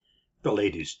The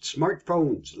latest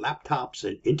smartphones, laptops,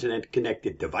 and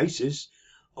internet-connected devices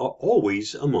are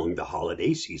always among the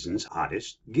holiday season's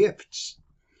hottest gifts.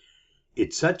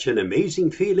 It's such an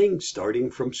amazing feeling starting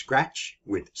from scratch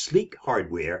with sleek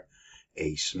hardware,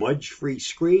 a smudge-free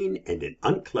screen, and an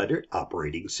uncluttered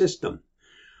operating system.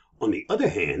 On the other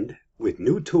hand, with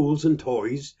new tools and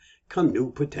toys come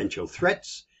new potential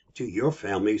threats to your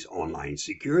family's online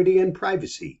security and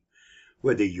privacy,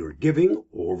 whether you're giving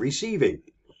or receiving.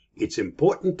 It's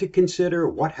important to consider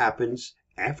what happens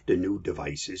after new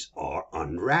devices are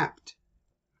unwrapped.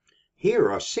 Here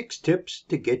are 6 tips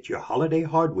to get your holiday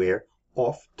hardware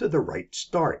off to the right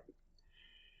start.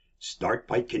 Start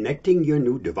by connecting your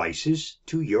new devices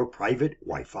to your private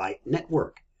Wi-Fi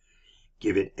network.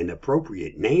 Give it an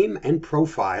appropriate name and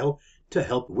profile to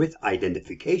help with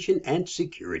identification and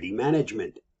security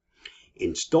management.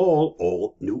 Install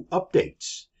all new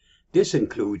updates. This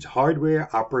includes hardware,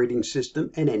 operating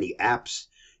system, and any apps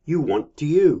you want to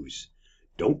use.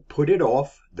 Don't put it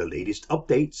off. The latest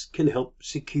updates can help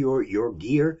secure your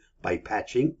gear by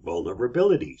patching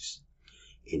vulnerabilities.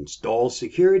 Install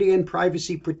security and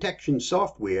privacy protection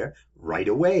software right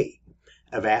away.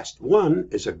 Avast One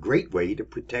is a great way to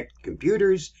protect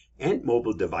computers and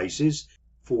mobile devices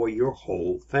for your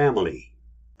whole family.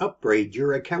 Upgrade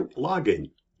your account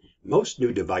login. Most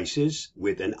new devices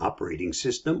with an operating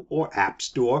system or app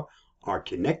store are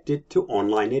connected to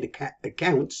online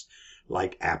accounts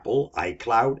like Apple,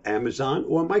 iCloud, Amazon,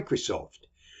 or Microsoft.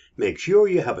 Make sure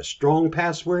you have a strong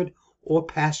password or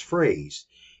passphrase.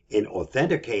 An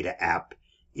Authenticator app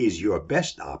is your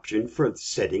best option for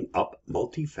setting up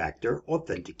multi-factor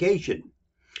authentication.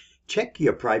 Check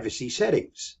your privacy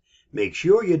settings. Make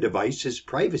sure your device's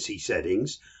privacy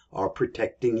settings are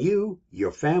protecting you,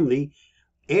 your family,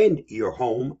 and your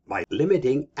home by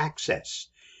limiting access.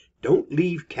 Don't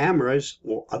leave cameras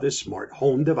or other smart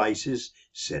home devices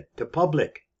set to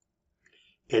public.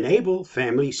 Enable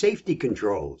family safety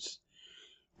controls.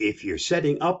 If you're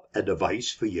setting up a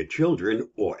device for your children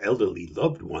or elderly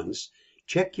loved ones,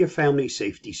 check your family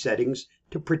safety settings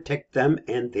to protect them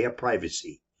and their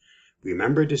privacy.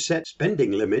 Remember to set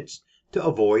spending limits to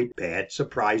avoid bad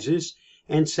surprises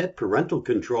and set parental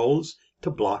controls to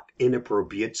block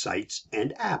inappropriate sites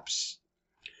and apps.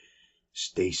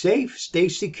 Stay safe, stay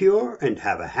secure, and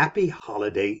have a happy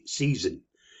holiday season.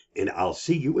 And I'll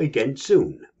see you again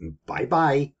soon.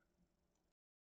 Bye-bye.